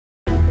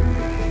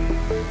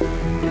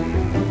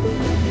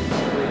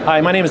Hi,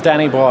 my name is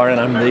Danny Barr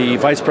and I'm the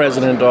Vice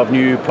President of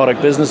New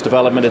Product Business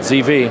Development at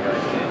ZeeVee.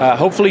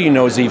 Hopefully you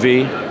know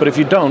ZeeVee, but if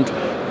you don't,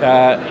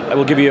 I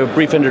will give you a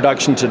brief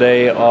introduction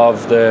today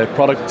of the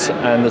products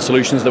and the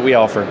solutions that we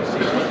offer.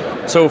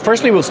 So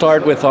firstly we'll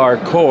start with our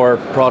core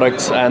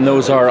products, and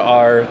those are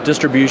our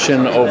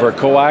distribution over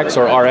coax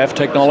or RF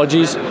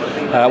technologies.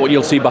 What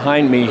you'll see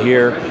behind me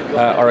here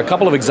are a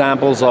couple of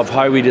examples of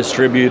how we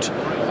distribute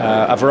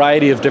a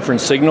variety of different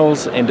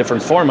signals in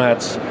different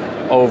formats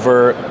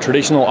over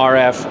traditional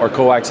RF or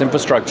coax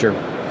infrastructure.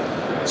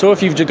 So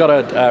if you've got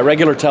a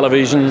regular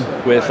television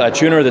with a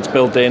tuner that's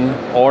built in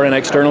or an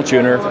external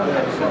tuner,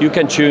 you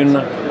can tune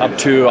up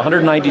to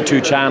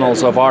 192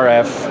 channels of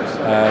RF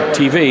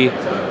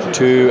TV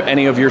to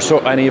any of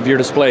your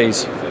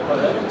displays.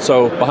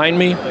 So behind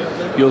me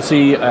you'll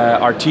see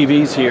our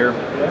TVs here,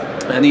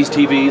 and these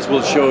TVs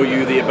will show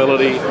you the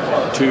ability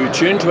to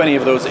tune to any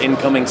of those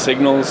incoming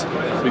signals.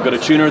 We've got a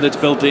tuner that's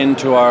built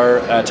into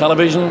our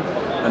television,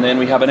 and then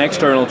we have an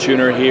external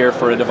tuner here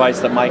for a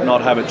device that might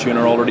not have a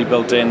tuner already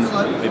built in,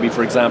 maybe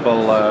for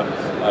example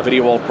a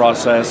video wall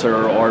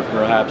processor or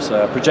perhaps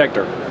a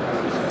projector.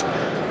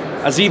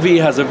 As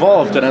ZeeVee has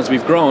evolved and as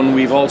we've grown,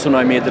 we've also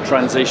now made the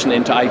transition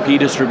into IP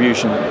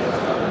distribution.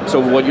 So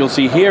what you'll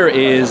see here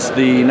is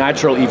the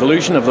natural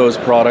evolution of those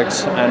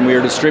products, and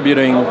we're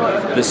distributing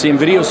the same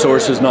video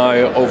sources now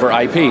over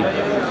IP.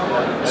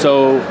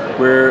 So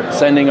we're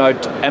sending out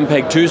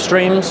MPEG-2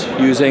 streams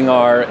using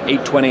our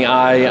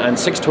 820i and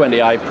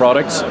 620i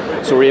products.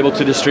 So we're able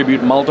to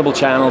distribute multiple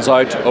channels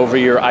out over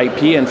your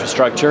IP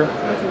infrastructure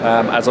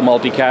as a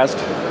multicast.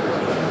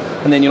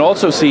 And then you'll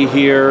also see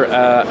here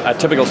a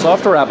typical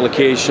software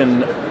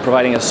application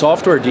providing a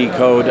software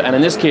decode, and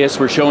in this case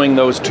we're showing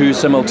those two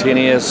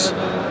simultaneous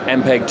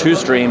MPEG-2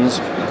 streams,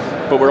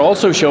 but we're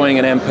also showing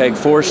an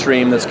MPEG-4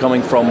 stream that's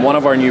coming from one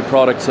of our new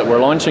products that we're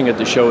launching at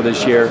the show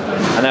this year,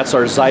 and that's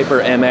our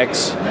Cypher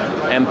MX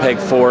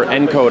MPEG-4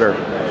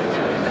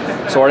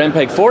 encoder. So our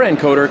MPEG-4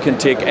 encoder can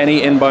take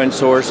any inbound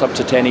source up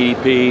to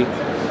 1080p,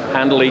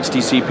 handle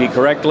HDCP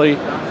correctly,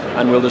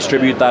 and we'll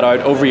distribute that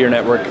out over your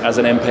network as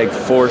an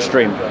MPEG-4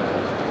 stream.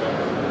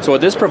 So what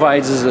this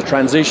provides is a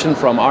transition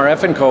from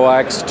RF and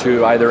coax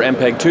to either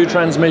MPEG-2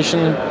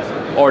 transmission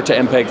or to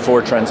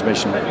MPEG-4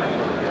 transmission.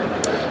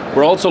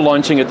 We're also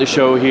launching at the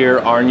show here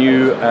our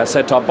new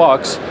set-top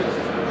box,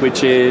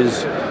 which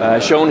is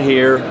shown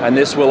here, and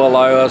this will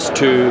allow us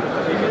to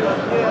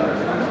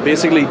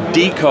basically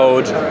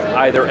decode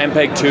either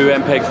MPEG-2,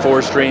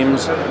 MPEG-4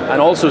 streams,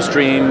 and also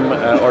stream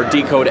or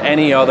decode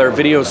any other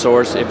video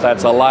source if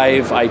that's a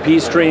live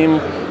IP stream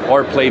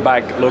or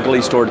playback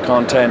locally stored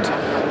content.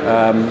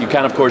 You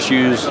can of course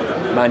use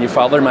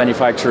other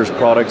manufacturers'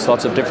 products,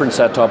 lots of different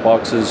set-top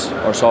boxes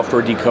or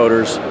software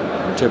decoders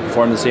to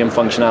perform the same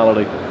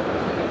functionality.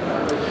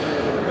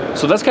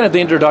 So that's kind of the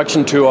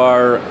introduction to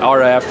our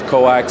RF,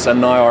 coax,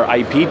 and now our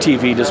IP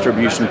TV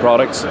distribution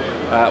products.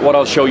 What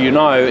I'll show you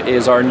now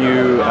is our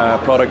new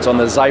products on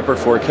the Cypher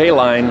 4K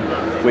line,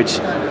 which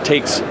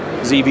takes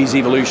ZeeVee's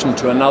evolution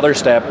to another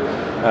step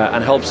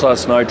and helps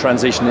us now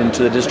transition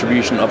into the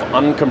distribution of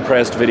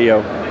uncompressed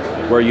video,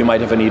 where you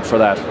might have a need for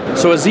that.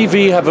 So as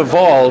ZeeVee have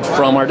evolved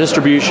from our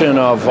distribution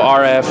of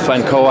RF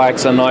and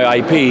coax and now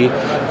IP,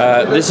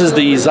 this is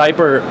the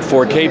Cypher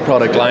 4K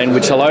product line,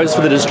 which allows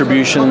for the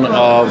distribution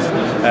of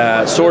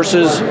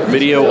sources,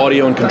 video,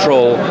 audio, and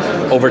control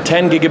over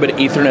 10 gigabit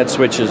Ethernet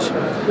switches.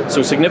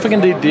 So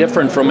significantly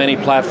different from many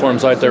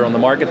platforms out there on the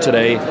market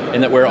today,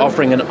 in that we're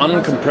offering an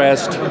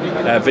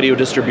uncompressed video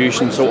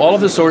distribution. So all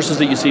of the sources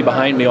that you see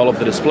behind me, all of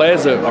the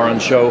displays that are on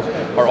show,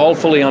 are all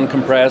fully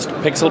uncompressed,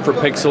 pixel for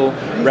pixel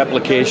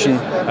replication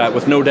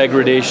with no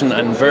degradation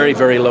and very,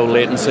 very low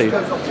latency.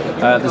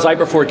 The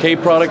Cypher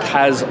 4K product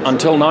has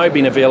until now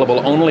been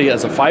available only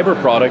as a fiber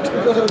product,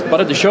 but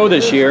at the show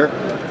this year,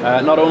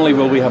 not only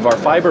will we have our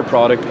fiber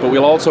product, but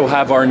we'll also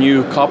have our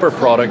new copper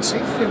products,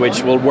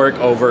 which will work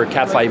over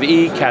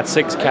Cat5e,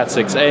 Cat6,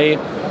 Cat6a.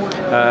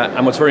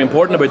 And what's very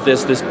important about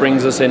this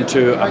brings us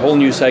into a whole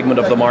new segment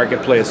of the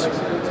marketplace.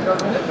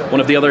 One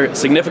of the other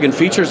significant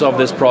features of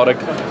this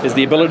product is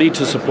the ability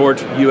to support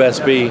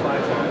USB.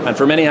 And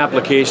for many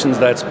applications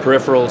that's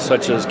peripherals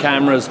such as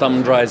cameras,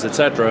 thumb drives,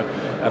 etc.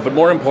 But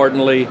more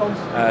importantly,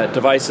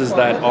 devices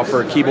that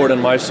offer keyboard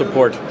and mouse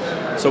support.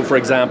 So for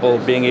example,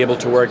 being able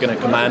to work in a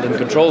command and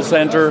control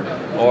center,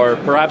 or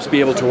perhaps be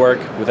able to work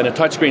within a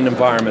touchscreen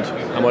environment.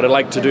 And what I'd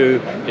like to do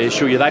is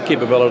show you that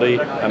capability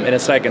in a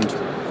second.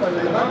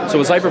 So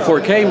with Cypher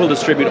 4K, we'll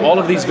distribute all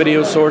of these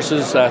video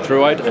sources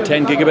throughout a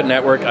 10 gigabit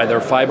network, either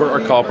fiber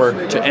or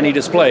copper, to any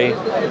display.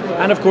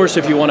 And of course,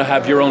 if you want to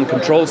have your own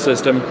control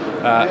system,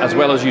 as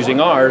well as using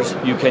ours,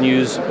 you can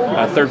use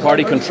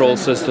third-party control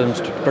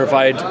systems to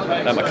provide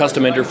a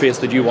custom interface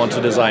that you want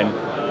to design.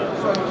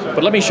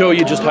 But let me show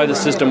you just how the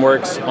system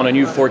works on a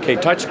new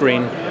 4K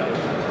touchscreen.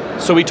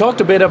 So we talked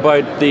a bit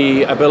about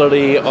the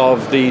ability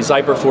of the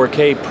Cypher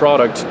 4K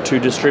product to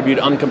distribute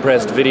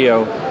uncompressed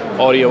video,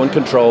 audio, and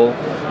control.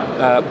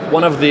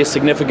 One of the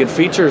significant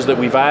features that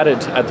we've added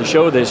at the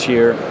show this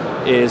year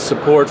is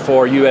support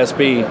for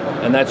USB,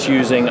 and that's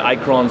using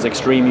Icron's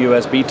Extreme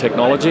USB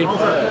technology.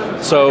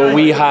 So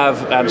we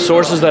have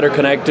sources that are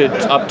connected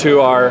up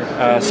to our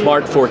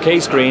smart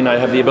 4K screen. I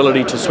have the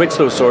ability to switch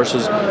those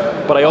sources,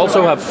 but I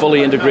also have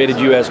fully integrated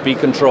USB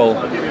control.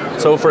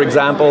 So for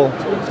example,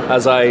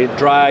 as I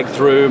drag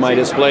through my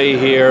display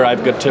here,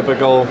 I've got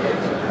typical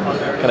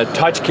kind of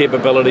touch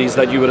capabilities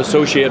that you would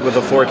associate with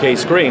a 4K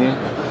screen.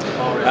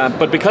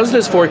 But because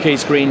this 4K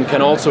screen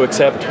can also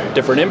accept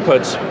different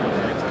inputs,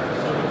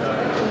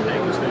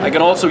 I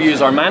can also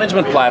use our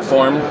management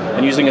platform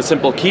and using a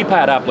simple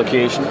keypad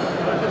application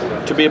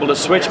to be able to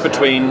switch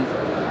between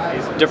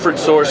different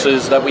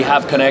sources that we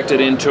have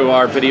connected into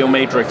our video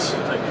matrix.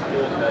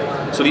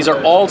 So these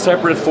are all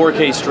separate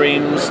 4K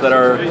streams that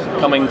are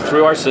coming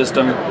through our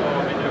system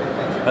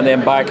and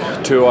then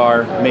back to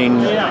our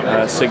main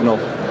signal.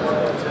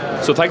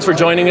 So thanks for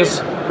joining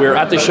us. We're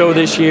at the show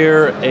this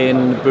year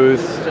in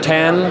booth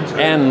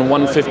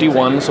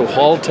 10N151, so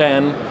Hall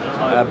 10,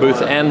 booth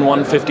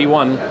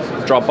N151.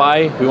 Drop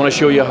by. We want to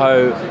show you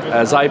how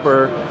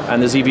Cypher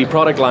and the ZeeVee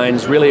product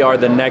lines really are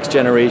the next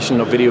generation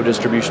of video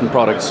distribution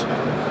products.